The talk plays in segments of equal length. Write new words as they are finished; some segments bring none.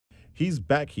He's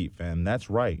back, Heat fam, that's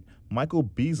right, Michael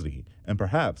Beasley, and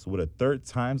perhaps with a third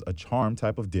time's a charm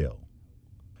type of deal.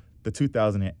 The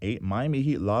 2008 Miami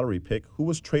Heat lottery pick, who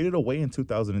was traded away in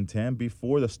 2010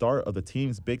 before the start of the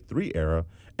team's Big Three era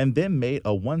and then made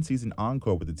a one-season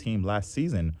encore with the team last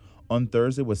season, on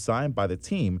Thursday was signed by the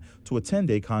team to a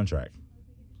 10-day contract.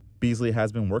 Beasley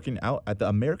has been working out at the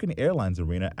American Airlines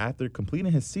Arena after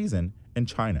completing his season in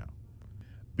China.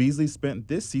 Beasley spent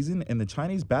this season in the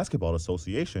Chinese Basketball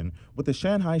Association with the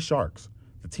Shanghai Sharks,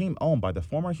 the team owned by the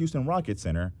former Houston Rockets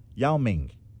center Yao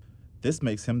Ming. This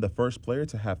makes him the first player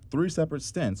to have 3 separate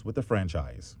stints with the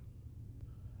franchise.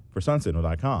 For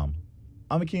Sentinel.com,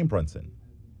 I'm Akeem Brunson.